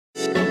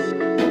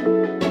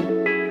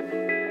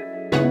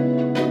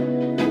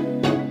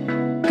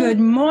Good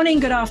morning,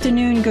 good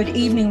afternoon, good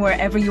evening,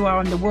 wherever you are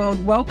in the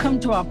world. Welcome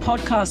to our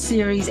podcast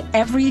series,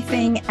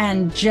 Everything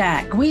and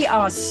Jack. We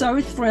are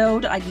so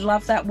thrilled. I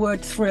love that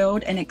word,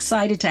 thrilled, and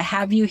excited to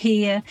have you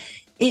here.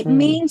 It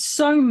means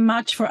so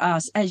much for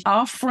us as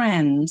our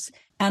friends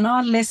and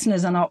our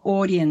listeners and our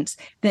audience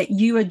that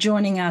you are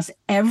joining us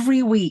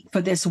every week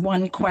for this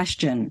one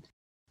question.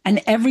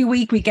 And every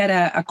week we get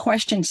a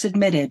question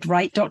submitted,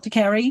 right, Dr.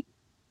 Kerry?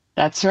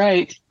 That's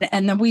right.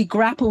 And then we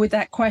grapple with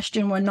that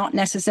question. We're not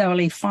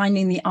necessarily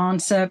finding the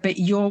answer, but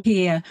you're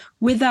here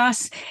with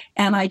us.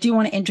 And I do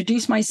want to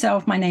introduce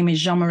myself. My name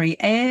is Jean-Marie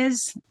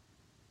Ayers.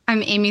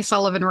 I'm Amy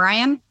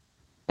Sullivan-Ryan.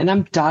 And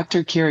I'm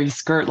Dr. Carrie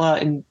Skirtla.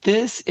 And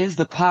this is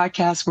the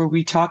podcast where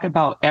we talk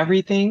about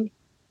everything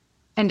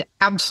and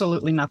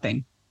absolutely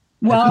nothing.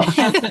 Well,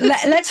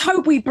 let's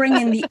hope we bring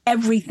in the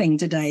everything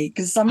today,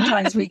 because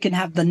sometimes we can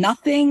have the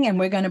nothing, and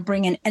we're going to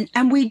bring in,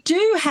 and we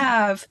do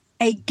have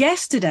a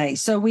guest today.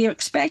 So we are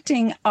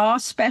expecting our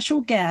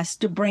special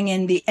guest to bring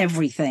in the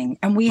everything.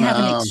 And we have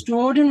an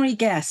extraordinary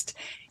guest,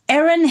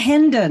 Erin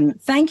Hendon.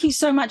 Thank you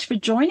so much for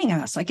joining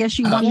us. I guess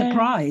you won the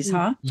prize,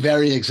 huh?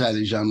 Very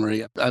excited,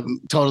 Jean-Marie.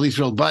 I'm totally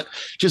thrilled. But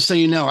just so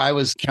you know, I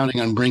was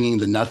counting on bringing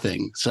the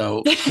nothing.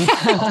 So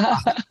I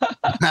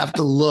have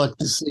to look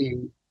to see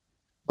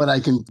what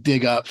I can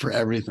dig up for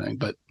everything.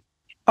 But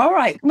all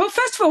right. Well,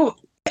 first of all,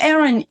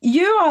 Erin,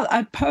 you are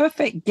a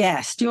perfect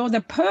guest. You're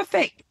the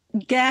perfect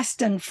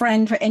guest and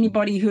friend for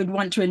anybody who would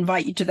want to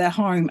invite you to their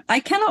home. I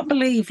cannot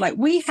believe,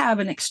 we have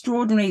an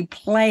extraordinary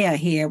player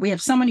here. We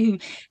have someone who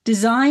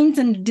designs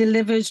and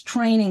delivers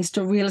trainings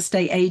to real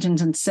estate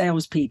agents and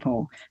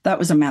salespeople. That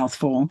was a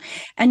mouthful.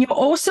 And you're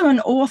also an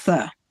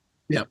author.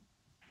 Yep.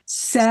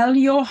 Sell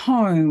Your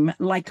Home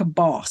Like a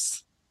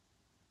Boss.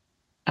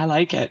 I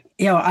like it.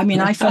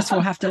 I first of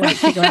all have to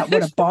figure out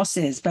what a boss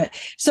is. But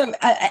so,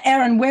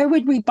 Erin, where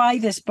would we buy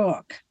this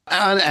book?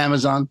 On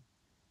Amazon,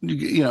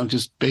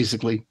 just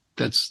basically.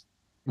 That's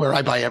where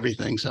I buy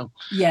everything. So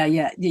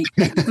yes,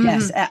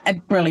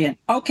 brilliant.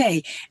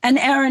 Okay, and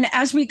Erin,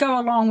 as we go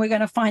along, we're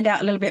going to find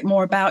out a little bit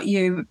more about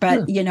you.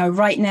 But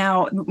right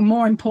now,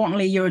 more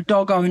importantly, you're a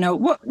dog owner.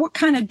 What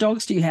kind of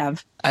dogs do you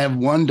have? I have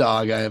one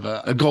dog. I have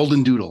a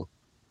golden doodle.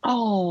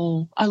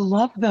 Oh, I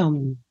love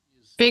them.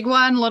 Big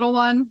one, little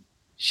one.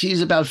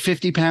 She's about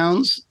 50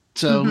 pounds,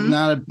 so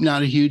not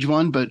a huge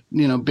one, but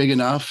big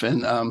enough.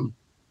 And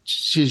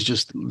she's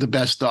just the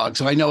best dog.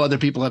 So I know other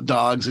people have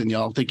dogs, and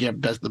y'all think you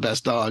have the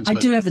best dogs. I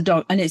do have the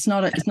dog, and it's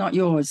not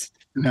yours.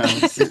 No,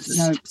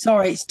 no,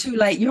 sorry, it's too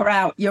late. You're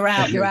out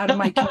of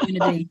my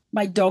community,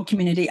 my dog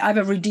community. I have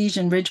a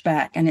Rhodesian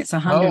Ridgeback, and it's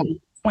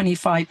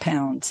 125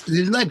 pounds.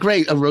 Isn't that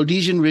great? A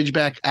Rhodesian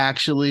Ridgeback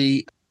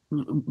actually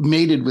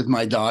mated with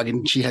my dog,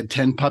 and she had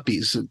 10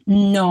 puppies.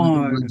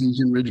 No.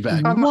 Rhodesian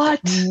Ridgeback. What?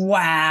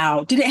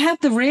 Wow. Did it have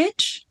the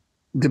ridge?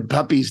 The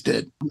puppies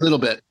did, a little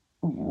bit.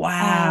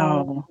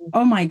 Wow.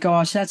 Oh my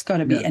gosh, that's got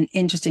to be an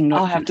interesting look.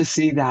 I'll have to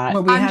see that.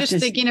 I'm just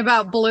thinking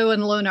about Blue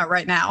and Luna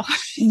right now.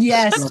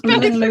 Yes,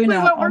 Blue and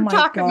Luna. What we're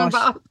talking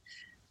about.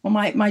 Well,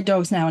 my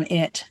dog's now an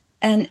it.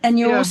 And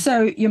you're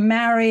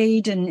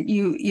married, and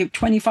you're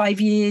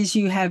 25 years,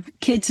 you have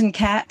kids and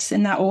cats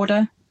in that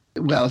order?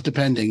 Well,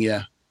 depending,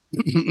 yeah.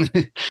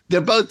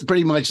 They're both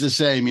pretty much the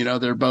same,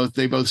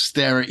 they both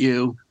stare at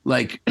you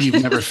like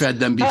you've never fed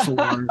them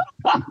before.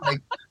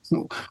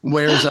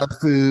 Where's our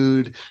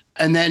food?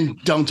 And then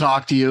don't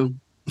talk to you.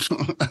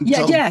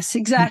 Yes,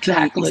 exactly.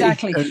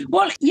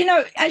 Well,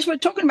 as we're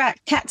talking about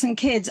cats and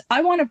kids,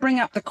 I want to bring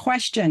up the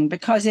question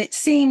because it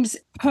seems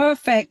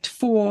perfect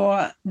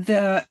for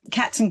the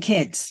cats and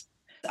kids.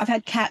 I've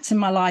had cats in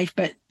my life,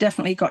 but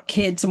definitely got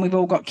kids, and we've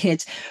all got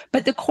kids.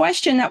 But the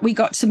question that we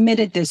got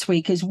submitted this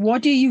week is,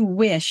 what do you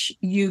wish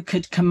you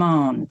could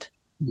command?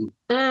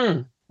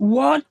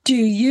 What do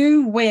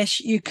you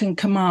wish you can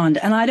command?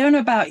 And I don't know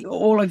about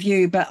all of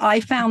you, but I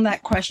found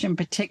that question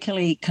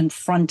particularly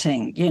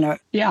confronting,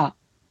 Yeah.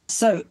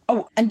 So,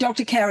 and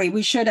Dr. Kerry,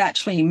 we should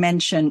actually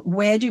mention,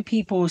 where do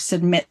people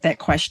submit their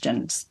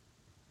questions?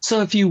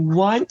 So if you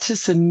want to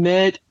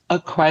submit a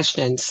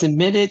question,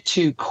 submit it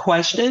to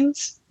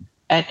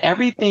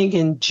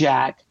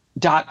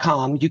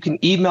questions@everythinginjack.com. You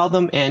can email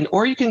them in,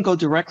 or you can go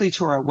directly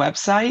to our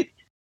website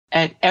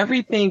at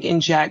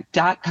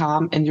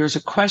everythinginjack.com, and there's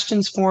a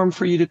questions form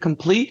for you to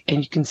complete,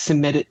 and you can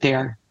submit it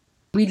there.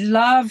 We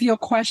love your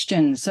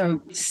questions. So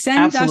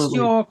send us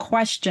your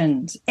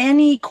questions,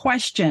 any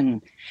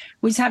question.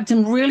 We've had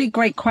some really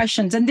great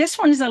questions. And this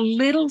one is a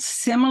little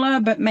similar,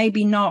 but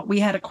maybe not. We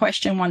had a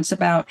question once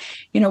about,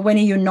 when are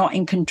you not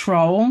in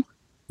control?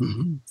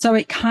 Mm-hmm. So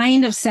it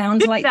kind of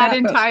sounds like that. That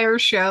entire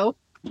show.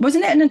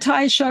 Wasn't it an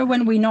entire show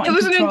when we not in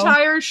control? It was an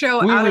entire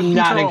show we out were of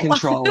not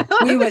control. in control.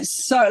 We were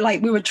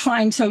we were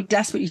trying so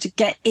desperately to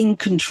get in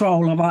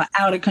control of our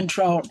out of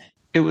control.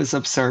 It was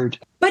absurd.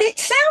 But it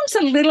sounds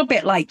a little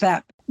bit like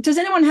that. Does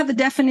anyone have the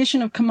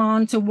definition of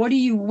command? So what do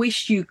you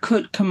wish you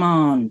could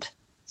command?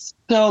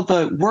 So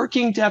the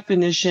working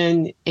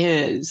definition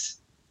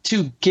is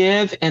to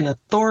give an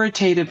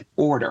authoritative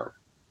order.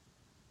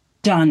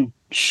 Done.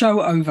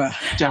 Show over.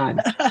 Done.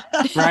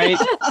 Right?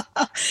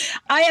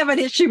 I have an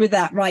issue with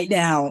that right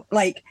now.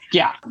 Like,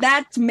 yeah,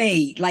 that's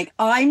me. Like,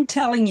 I'm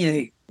telling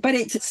you, but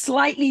it's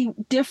slightly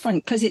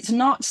different because it's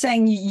not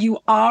saying you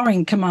are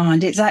in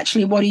command. It's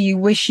actually, what do you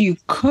wish you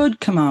could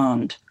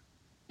command?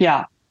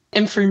 Yeah.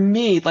 And for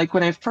me, like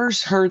when I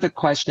first heard the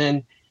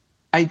question,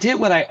 I did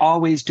what I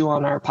always do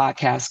on our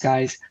podcast,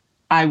 guys.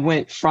 I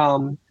went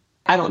from,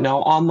 I don't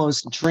know,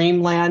 almost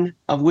dreamland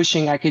of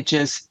wishing I could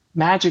just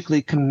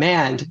magically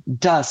command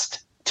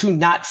dust to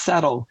not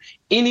settle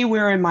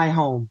anywhere in my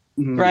home,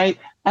 right?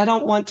 I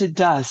don't want to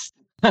dust.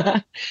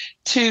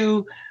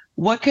 To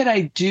what could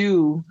I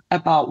do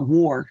about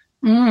war,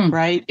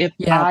 right? If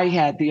I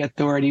had the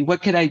authority,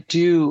 what could I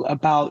do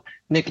about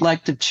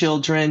neglect of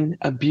children,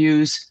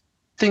 abuse,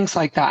 things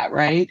like that,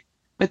 right?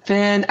 But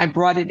then I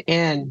brought it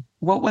in.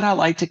 What would I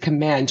like to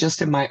command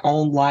just in my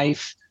own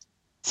life,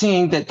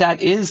 seeing that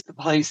that is the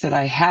place that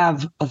I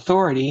have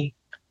authority,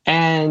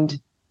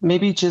 and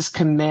maybe just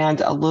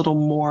command a little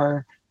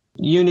more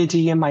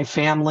unity in my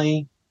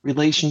family,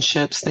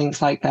 relationships,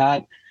 things like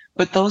that.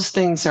 But those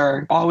things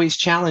are always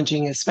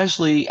challenging,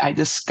 especially I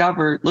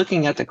discovered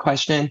looking at the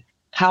question,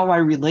 how I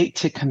relate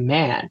to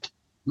command.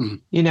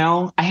 You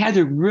know, I had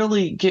to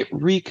really get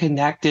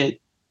reconnected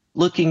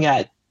looking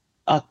at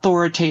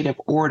authoritative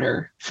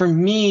order. For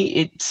me,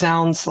 it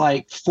sounds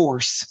like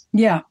force.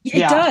 Yeah,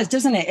 it does,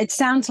 doesn't it? It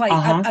sounds like,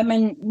 I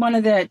mean, one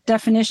of the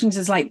definitions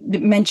is like,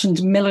 it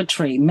mentions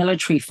military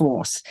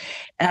force.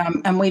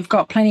 And we've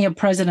got plenty of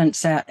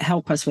presidents that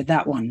help us with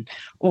that one,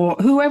 or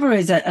whoever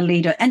is a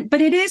leader. But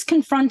it is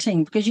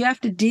confronting because you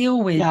have to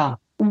deal with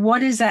what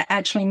does that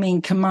actually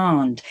mean,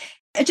 command?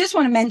 I just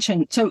want to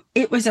mention, so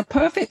it was a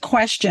perfect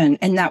question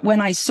in that when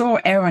I saw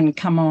Aaron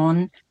come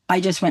on, I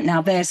just went,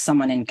 now there's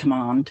someone in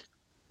command.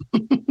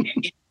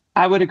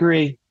 I would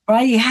agree.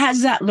 Right? He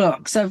has that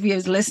look. So for your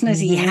listeners,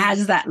 he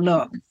has that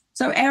look.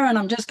 So Aaron,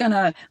 I'm just going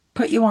to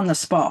put you on the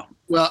spot.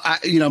 Well,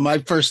 my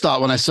first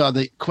thought when I saw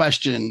the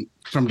question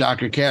from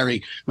Dr.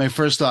 Carey, my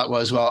first thought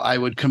was, well, I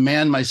would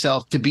command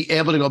myself to be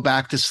able to go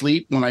back to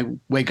sleep when I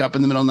wake up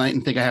in the middle of the night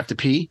and think I have to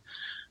pee.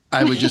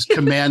 I would just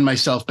command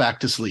myself back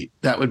to sleep.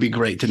 That would be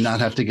great, to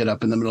not have to get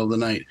up in the middle of the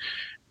night.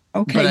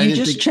 Okay, you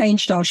just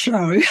changed our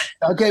show.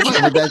 Okay,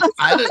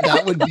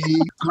 that would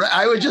be great.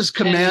 I would just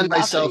command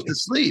myself to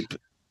sleep.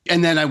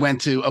 And then I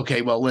went to,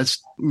 okay, well,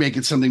 let's make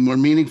it something more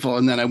meaningful.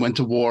 And then I went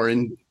to war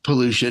and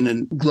pollution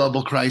and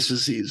global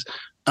crises.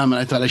 And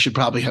I thought I should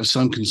probably have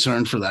some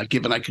concern for that,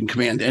 given I can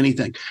command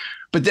anything.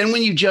 But then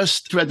when you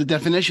just read the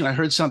definition, I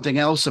heard something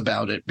else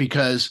about it,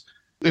 because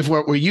if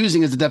what we're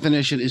using as the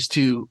definition is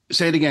to,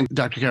 say it again,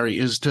 Dr. Carey,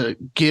 is to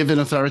give an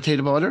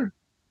authoritative order?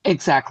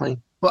 Exactly.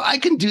 Well, I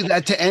can do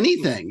that to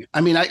anything.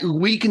 I mean,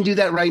 we can do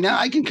that right now.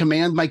 I can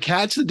command my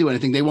cats to do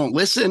anything. They won't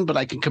listen, but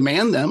I can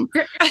command them.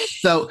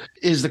 So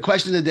is the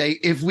question of the day,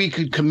 if we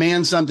could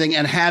command something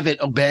and have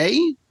it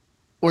obey?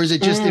 Or is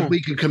it just if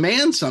we could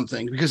command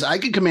something? Because I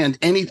can command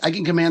I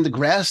can command the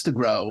grass to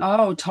grow.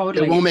 Oh,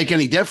 totally. It won't make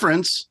any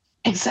difference.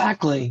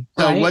 Exactly.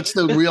 So right? What's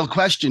the real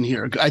question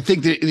here? I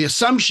think the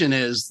assumption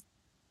is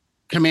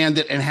command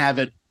it and have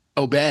it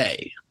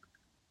obey.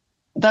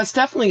 That's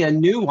definitely a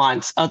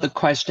nuance of the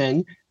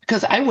question,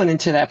 because I went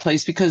into that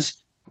place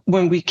because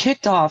when we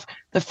kicked off,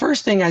 the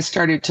first thing I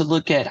started to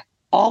look at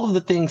all of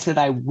the things that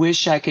I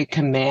wish I could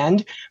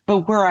command,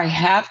 but where I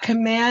have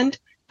command,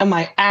 am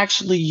I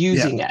actually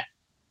using it?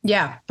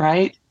 Yeah.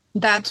 Right?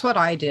 That's what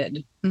I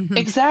did.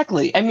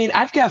 Exactly. I mean,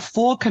 I've got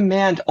full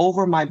command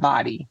over my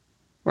body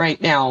right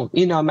now.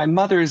 You know, my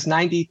mother is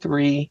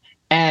 93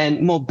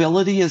 and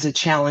mobility is a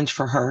challenge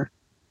for her.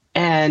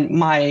 And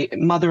my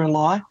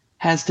mother-in-law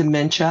has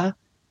dementia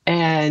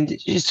and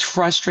it's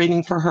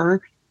frustrating for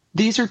her.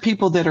 These are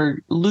people that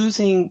are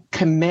losing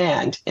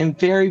command in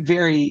very,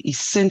 very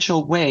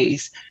essential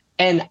ways.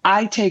 And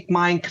I take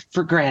mine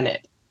for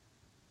granted,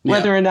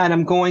 whether or not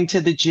I'm going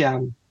to the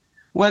gym,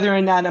 whether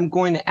or not I'm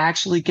going to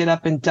actually get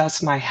up and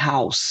dust my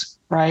house,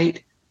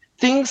 right?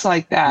 Things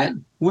like that,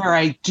 where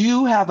I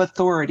do have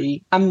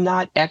authority, I'm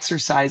not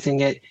exercising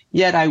it,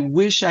 yet I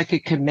wish I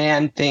could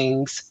command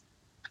things.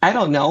 I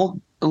don't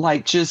know,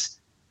 like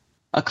just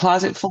a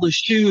closet full of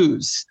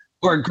shoes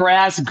or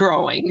grass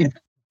growing.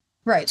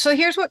 Right. So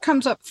here's what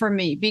comes up for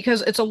me,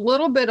 because it's a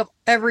little bit of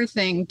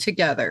everything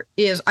together,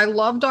 is I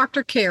love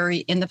Dr. Carey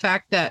in the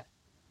fact that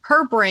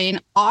her brain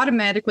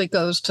automatically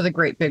goes to the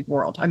great big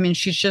world. I mean,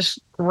 she's just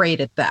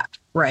great at that.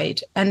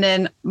 Right. And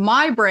then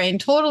my brain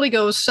totally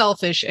goes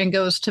selfish and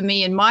goes to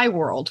me and my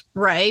world.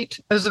 Right.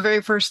 As the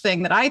very first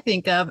thing that I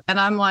think of. And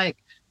I'm like,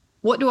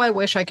 what do I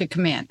wish I could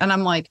command? And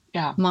I'm like,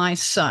 my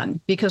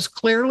son, because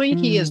clearly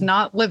he is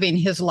not living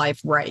his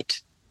life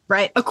right.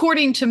 Right.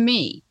 According to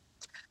me.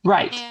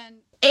 Right.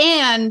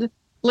 And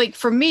like,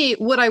 for me,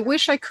 what I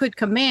wish I could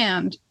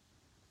command,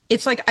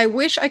 it's like, I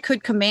wish I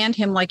could command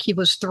him like he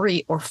was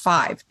 3 or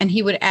 5 and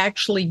he would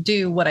actually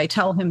do what I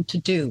tell him to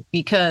do,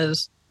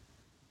 because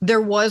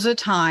there was a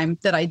time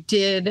that I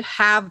did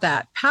have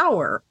that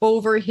power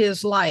over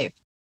his life.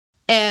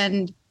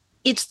 And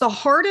it's the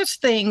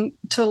hardest thing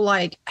to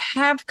like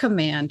have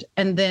command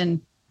and then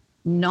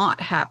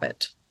not have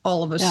it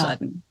all of a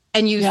sudden.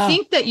 And you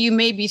think that you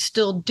maybe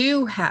still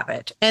do have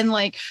it. And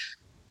like,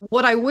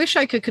 what I wish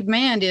I could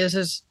command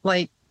is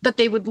like that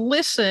they would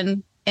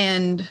listen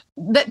and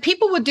that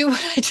people would do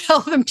what I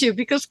tell them to,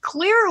 because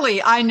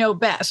clearly I know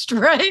best,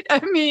 right?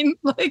 I mean,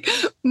 like,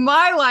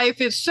 my life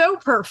is so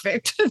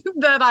perfect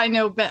that I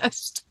know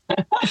best.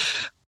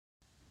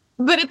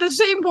 But at the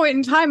same point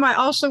in time, I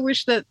also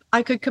wish that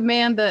I could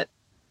command that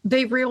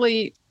they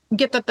really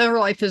get that their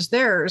life is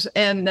theirs,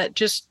 and that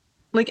just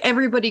like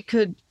everybody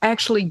could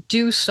actually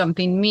do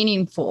something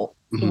meaningful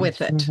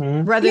with it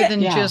rather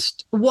than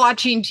just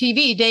watching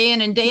TV day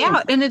in and day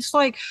out. And it's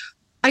like,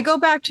 I go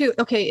back to,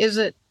 okay, is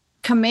it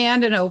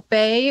command and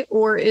obey,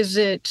 or is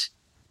it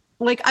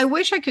like, I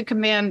wish I could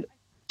command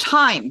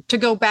time to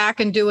go back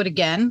and do it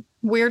again,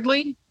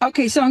 weirdly.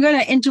 Okay, so I'm going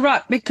to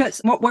interrupt, because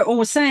what we're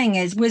all saying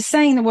is we're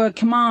saying the word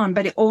command,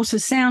 but it also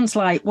sounds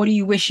like, what do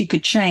you wish you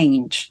could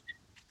change?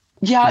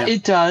 Yeah,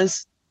 it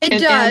does. It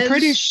does. And I'm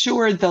pretty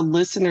sure the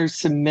listeners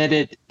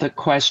submitted the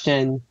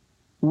question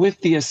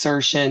with the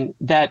assertion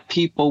that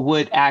people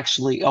would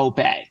actually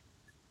obey.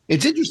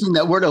 It's interesting,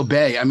 that word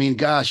obey. I mean,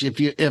 gosh,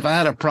 if I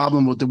had a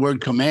problem with the word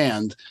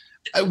command,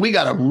 we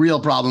got a real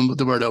problem with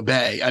the word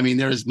obey. I mean,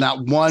 there is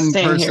not one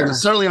person,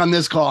 certainly on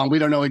this call, and we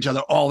don't know each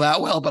other all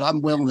that well, but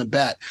I'm willing to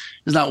bet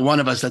there's not one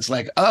of us that's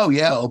like, oh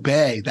yeah,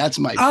 obey. That's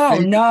my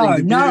favorite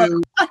thing to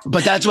do.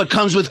 But that's what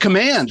comes with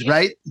command,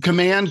 right?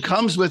 Command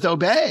comes with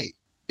obey.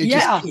 Right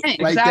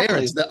exactly. There.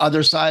 It's the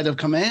other side of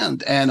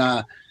command.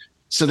 And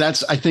so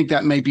I think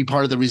that may be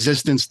part of the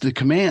resistance to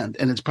command.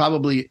 And it's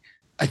probably,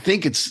 I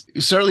think it's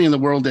certainly in the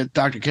world that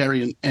Dr.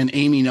 Carey and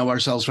Amy know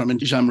ourselves from, and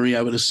Jean-Marie,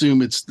 I would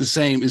assume it's the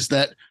same, is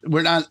that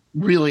we're not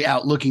really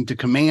out looking to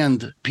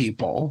command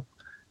people,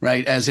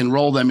 right? As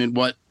enroll them in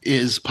what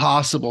is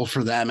possible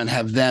for them and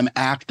have them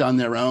act on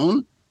their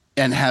own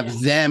and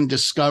have them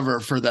discover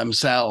for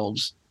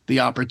themselves the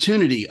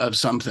opportunity of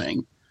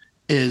something.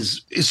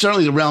 Is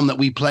certainly the realm that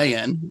we play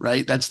in,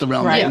 right? That's the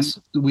realm that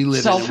we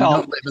live in. We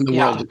don't live in the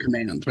world of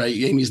command, right?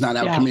 Amy's not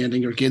out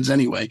commanding her kids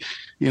anyway,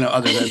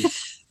 other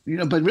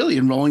than, but really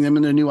enrolling them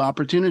in a new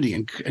opportunity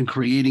and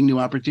creating new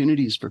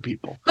opportunities for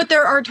people. But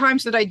there are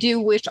times that I do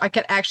wish I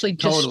could actually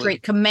just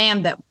straight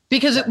command them,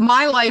 because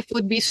my life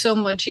would be so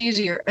much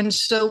easier, and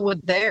so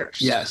would theirs.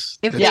 Yes.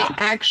 If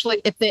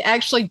they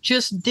actually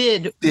just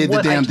did the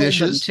what damn I told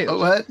dishes. them to.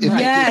 What?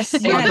 Yes.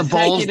 They got the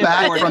bowls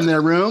back from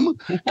their room.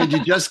 Could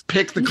you just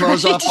pick the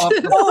clothes off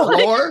the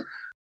floor?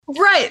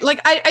 Right.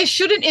 Like I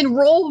shouldn't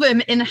enroll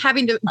them in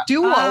having to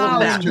do all of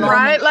that,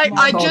 right? Like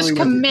I just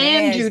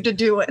command you to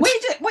do it.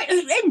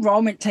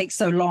 Enrollment takes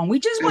so long. We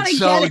just want to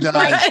get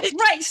it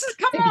right. So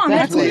come on,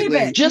 let's leave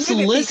it. Just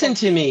listen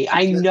to me.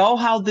 I know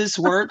how this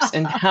works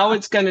and how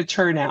it's going to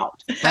turn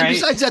out. Right? And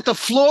besides that, the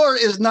floor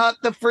is not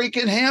the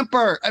freaking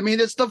hamper. I mean,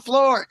 it's the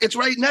floor. It's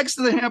right next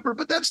to the hamper,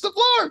 but that's the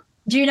floor.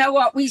 Do you know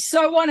what? We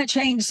so want to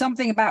change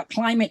something about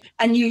climate,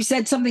 and you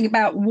said something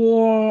about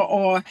war,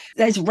 or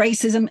there's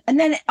racism, and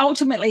then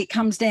ultimately it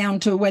comes down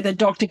to whether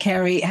Dr.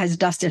 Carey has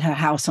dusted her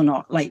house or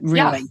not. Like,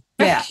 really?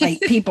 Yeah, like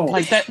people.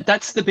 Like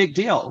that's the big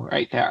deal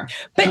right there.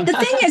 But the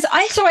thing is,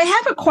 I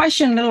have a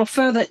question a little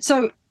further.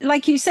 So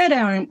like you said,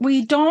 Aaron,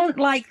 we don't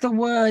like the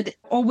word,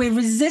 or we're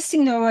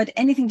resisting the word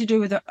anything to do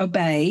with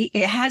obey.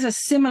 It has a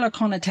similar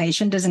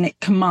connotation, doesn't it?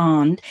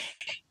 Command.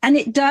 And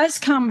it does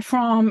come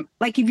from,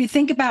 like, if you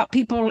think about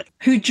people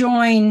who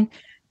join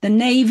the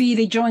Navy,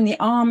 they join the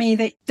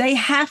Army, they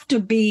have to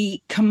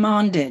be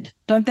commanded,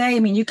 don't they? I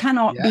mean, you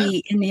cannot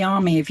be in the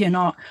Army if you're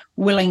not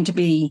willing to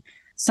be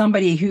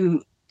somebody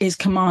who is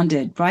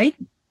commanded, right?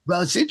 Well,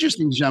 it's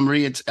interesting,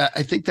 Jean-Marie.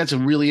 I think that's a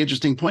really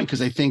interesting point,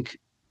 because I think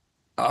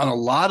on a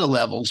lot of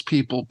levels,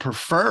 people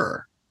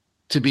prefer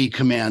to be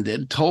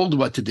commanded, told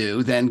what to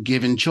do, than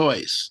given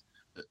choice.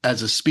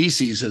 As a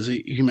species, as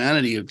a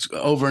humanity, it's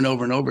over and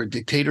over and over.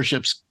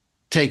 Dictatorships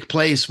take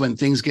place when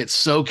things get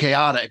so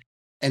chaotic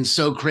and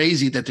so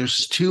crazy that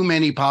there's too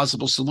many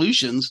possible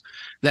solutions,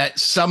 that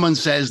someone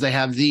says they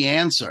have the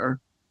answer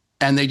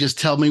and they just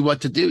tell me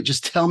what to do.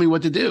 Just tell me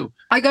what to do.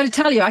 I got to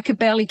tell you, I could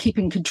barely keep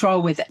in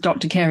control with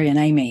Dr. Carey and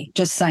Amy.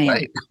 Just saying.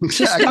 Right.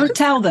 Exactly. Just don't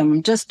tell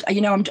them. Just, I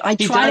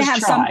try to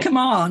have some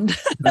command.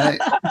 Right.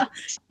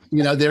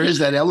 There is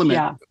that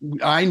element.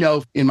 Yeah. I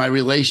know in my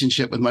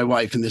relationship with my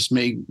wife, and this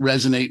may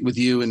resonate with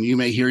you, and you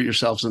may hear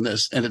yourselves in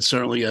this, and it's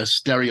certainly a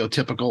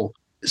stereotypical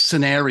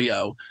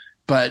scenario,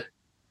 but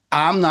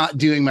I'm not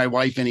doing my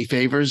wife any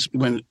favors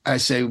when I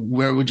say,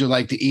 where would you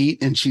like to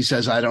eat? And she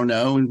says, I don't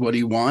know. And what do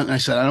you want? And I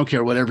said, I don't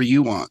care, whatever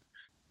you want.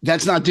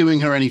 That's not doing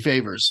her any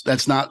favors.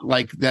 That's not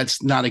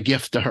a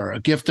gift to her. A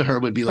gift to her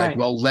would be like,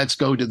 well, let's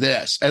go to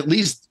this. At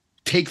least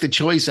take the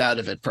choice out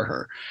of it for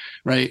her,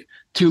 right?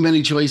 Too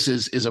many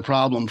choices is a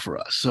problem for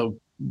us. So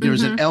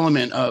there's an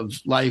element of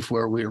life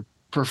where we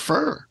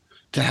prefer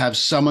to have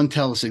someone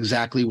tell us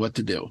exactly what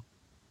to do.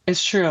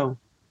 It's true.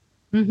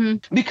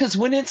 Because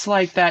when it's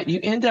like that,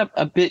 you end up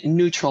a bit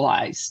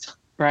neutralized,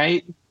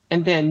 right?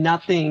 And then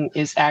nothing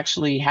is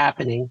actually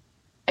happening.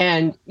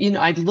 And,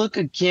 I look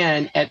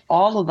again at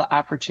all of the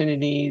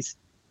opportunities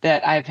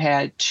that I've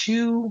had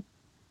to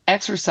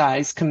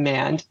exercise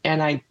command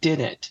and I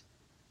didn't,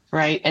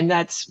 right? And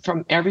that's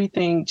from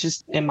everything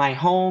just in my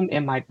home,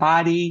 in my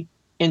body,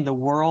 in the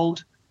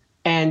world.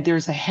 And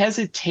there's a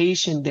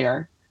hesitation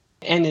there.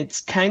 And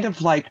it's kind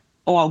of like,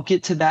 oh, I'll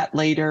get to that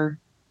later,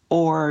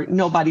 or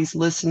nobody's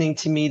listening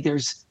to me.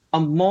 There's a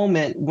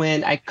moment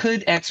when I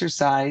could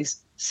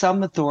exercise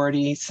some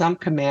authority, some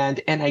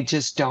command, and I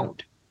just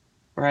don't,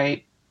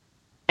 right?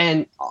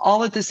 And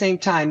all at the same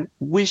time,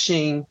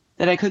 wishing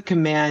that I could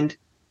command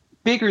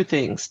bigger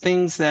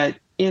things that,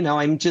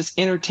 I'm just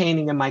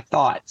entertaining in my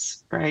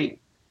thoughts, right?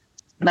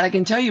 But I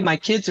can tell you my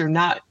kids are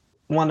not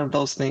one of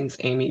those things,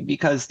 Amy,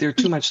 because they're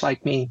too much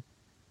like me.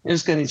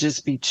 There's going to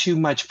just be too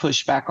much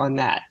pushback on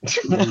that.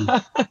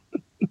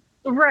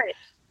 Right.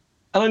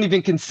 I don't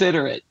even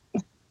consider it.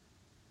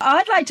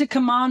 I'd like to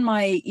command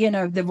my,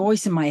 the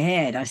voice in my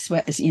head. I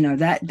swear,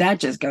 that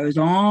just goes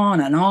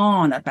on and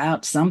on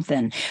about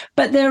something.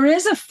 But there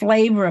is a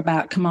flavor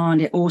about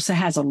command. It also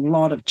has a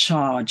lot of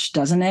charge,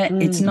 doesn't it?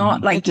 It's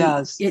not like it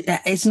does.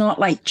 It's not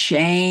like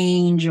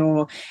change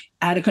or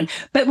adequate.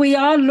 But we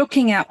are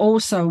looking at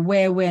also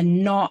where we're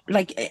not,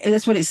 like,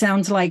 that's what it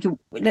sounds like.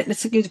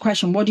 Let's get the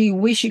question. What do you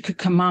wish you could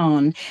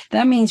command?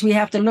 That means we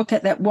have to look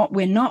at what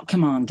we're not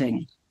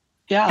commanding.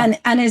 Yeah.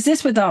 And is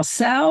this with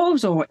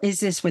ourselves or is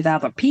this with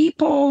other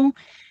people?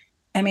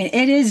 I mean,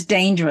 it is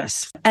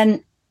dangerous.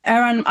 And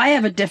Aaron, I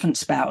have a different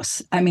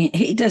spouse. I mean,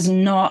 he does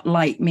not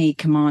like me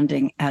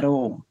commanding at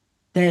all.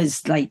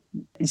 There's like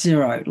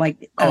zero.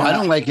 Like, I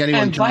don't like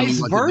anyone and telling vice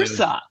me what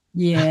versa.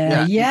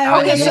 Yeah.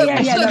 So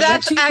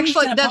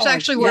No, that's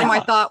actually where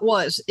my thought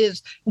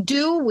is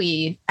do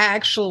we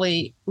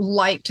actually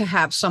like to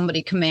have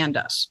somebody command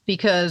us?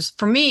 Because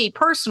for me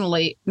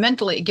personally,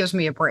 mentally, it gives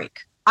me a break.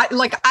 I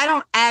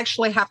don't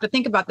actually have to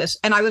think about this.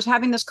 And I was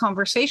having this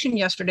conversation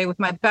yesterday with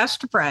my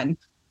best friend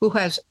who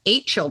has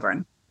 8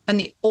 children, and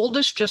the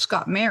oldest just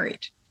got married.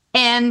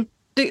 And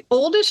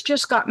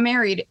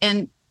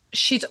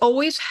she's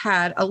always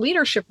had a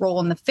leadership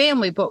role in the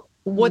family. But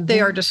what they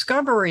are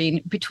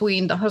discovering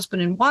between the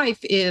husband and wife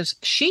is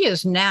she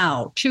is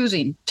now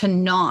choosing to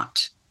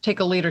not take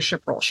a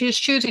leadership role. She is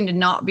choosing to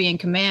not be in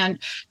command.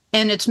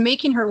 And it's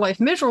making her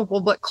life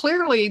miserable, but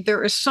clearly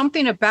there is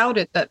something about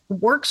it that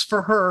works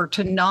for her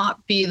to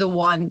not be the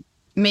one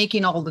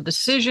making all the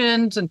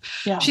decisions. And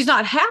she's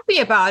not happy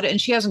about it. And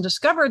she hasn't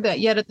discovered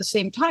that yet at the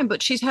same time.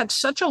 But she's had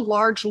such a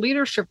large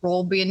leadership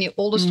role being the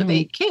oldest of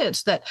 8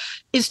 kids that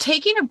is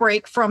taking a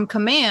break from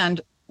command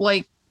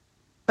like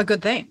a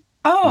good thing.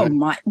 Oh,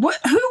 my. Who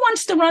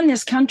wants to run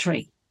this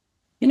country?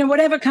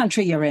 Whatever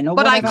country you're in.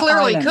 But I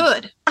clearly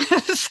could.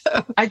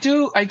 So. I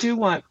do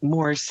want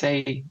more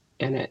say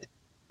in it.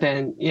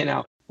 Then,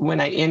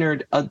 when I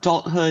entered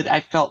adulthood,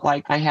 I felt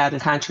like I had a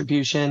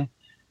contribution.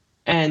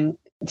 And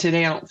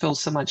today I don't feel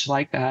so much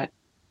like that.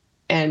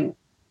 And,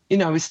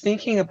 I was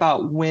thinking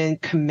about when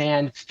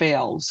command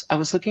fails. I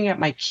was looking at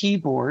my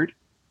keyboard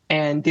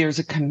and there's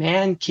a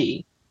command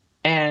key.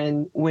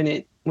 And when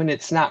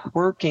it's not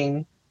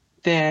working,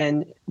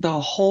 then the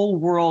whole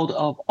world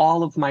of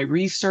all of my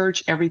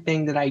research,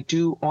 everything that I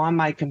do on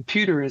my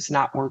computer is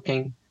not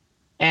working.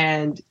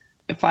 And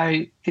if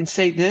I can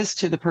say this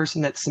to the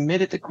person that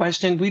submitted the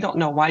question, we don't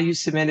know why you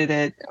submitted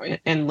it.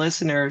 And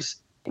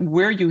listeners,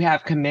 where you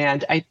have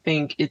command, I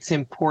think it's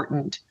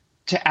important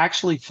to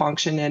actually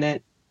function in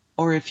it.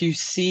 Or if you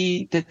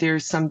see that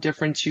there's some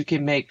difference you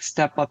can make,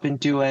 step up and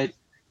do it.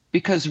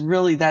 Because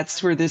really,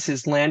 that's where this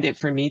has landed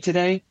for me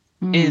today,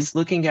 is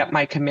looking at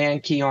my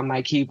command key on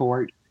my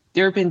keyboard.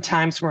 There have been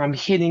times where I'm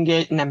hitting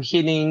it and I'm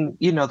hitting,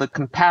 the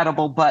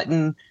compatible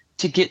button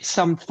to get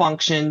some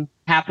function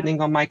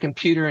happening on my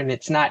computer and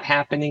it's not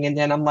happening. And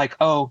then I'm like,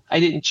 oh, I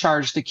didn't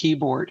charge the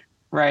keyboard,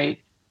 right?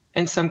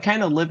 And so I'm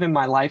kind of living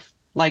my life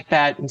like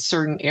that in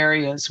certain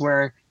areas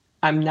where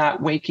I'm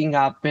not waking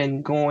up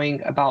and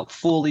going about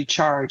fully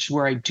charged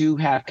where I do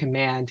have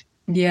command.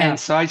 Yeah. And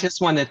so I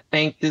just want to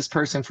thank this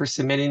person for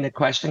submitting the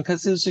question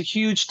because it was a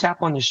huge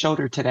tap on the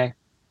shoulder today.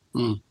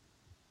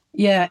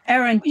 Yeah,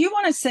 Aaron, you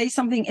want to say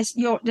something?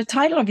 The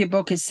title of your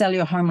book is Sell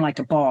Your Home Like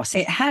a Boss.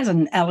 It has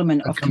an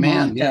element of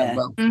command there.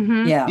 Well,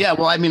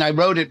 well, I mean, I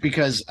wrote it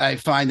because I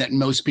find that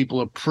most people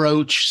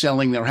approach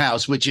selling their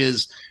house, which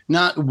is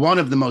not one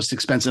of the most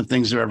expensive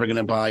things they're ever going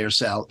to buy or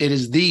sell. It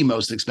is the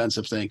most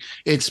expensive thing.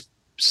 It's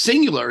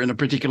singular in a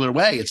particular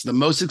way. It's the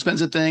most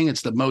expensive thing.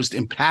 It's the most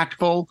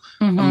impactful,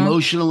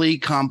 emotionally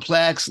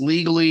complex,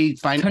 legally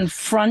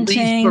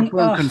confronting.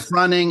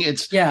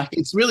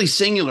 It's really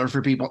singular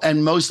for people.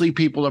 And mostly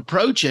people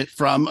approach it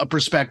from a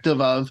perspective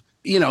of,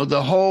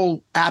 the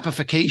whole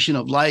appification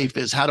of life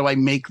is how do I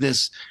make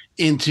this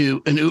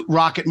into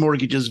Rocket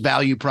Mortgage's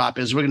value prop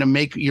is we're going to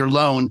make your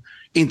loan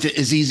into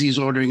as easy as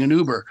ordering an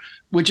Uber,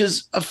 which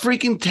is a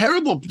freaking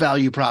terrible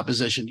value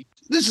proposition.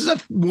 This is a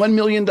 $1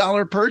 million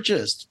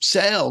purchase,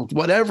 sale,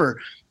 whatever.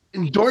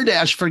 And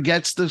DoorDash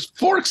forgets the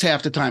forks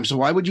half the time. So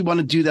why would you want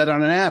to do that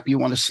on an app? You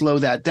want to slow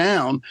that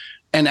down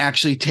and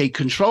actually take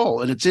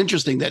control. And it's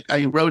interesting that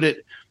I wrote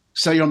it,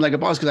 Sell Your Home Like a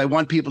Boss, because I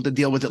want people to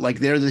deal with it like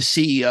they're the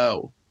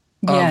CEO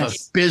of a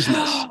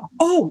business.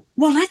 Oh,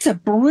 well, that's a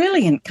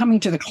brilliant coming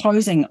to the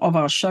closing of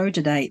our show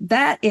today.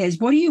 That is,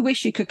 what do you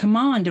wish you could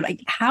command?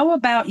 Like, how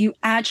about you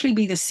actually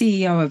be the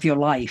CEO of your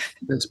life?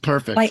 That's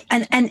perfect. Like,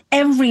 and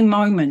every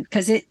moment,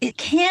 because it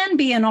can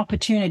be an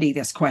opportunity,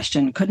 this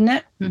question, couldn't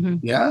it? Mm-hmm.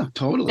 Yeah,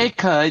 totally. It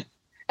could.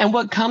 And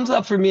what comes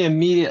up for me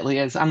immediately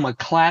is I'm a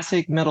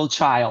classic middle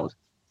child.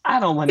 I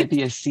don't want to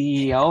be a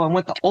CEO. I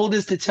want the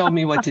oldest to tell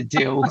me what to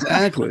do.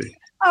 Exactly.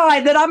 All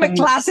right, then I'm a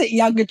classic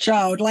younger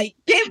child. Like,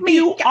 give me,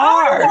 You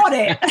I are. want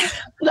it.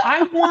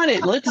 I want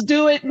it. Let's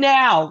do it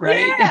now,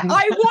 right? Yeah,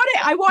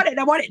 I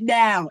want it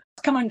now.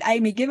 Come on,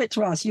 Amy, give it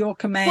to us, your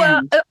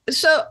command. Well,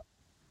 so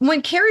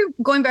when Carrie,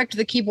 going back to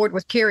the keyboard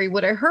with Carrie,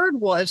 what I heard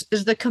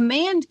is the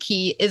command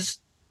key is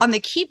on the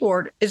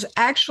keyboard is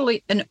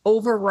actually an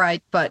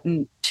override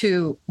button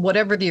to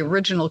whatever the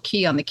original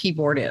key on the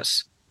keyboard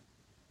is.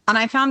 And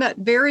I found that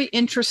very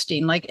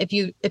interesting. Like if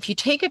you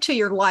take it to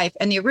your life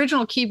and the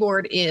original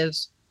keyboard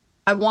is,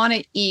 I want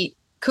to eat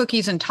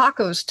cookies and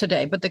tacos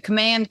today, but the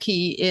command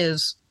key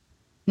is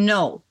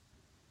no,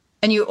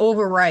 and you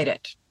override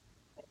it.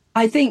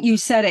 I think you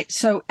said it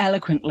so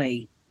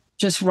eloquently,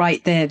 just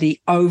right there, the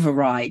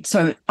override.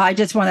 So I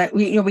just want to,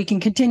 we can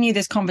continue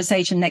this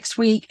conversation next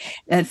week.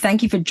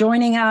 Thank you for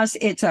joining us.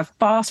 It's a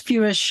fast,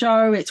 furious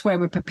show. It's where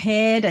we're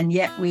prepared and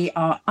yet we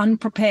are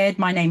unprepared.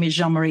 My name is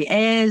Jean-Marie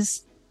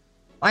Ayres.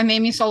 I'm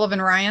Amy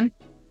Sullivan Ryan.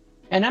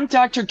 And I'm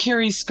Dr.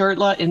 Carrie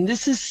Skirtla, and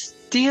this is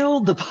still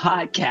the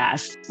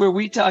podcast where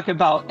we talk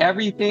about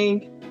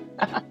everything.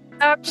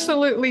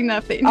 Absolutely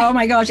nothing. Oh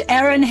my gosh.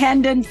 Erin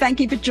Hendon, thank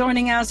you for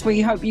joining us.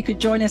 We hope you could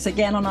join us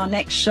again on our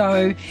next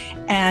show.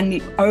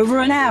 And over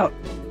and out.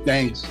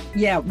 Thanks.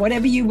 Yeah,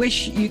 whatever you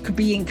wish, you could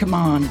be in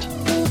command.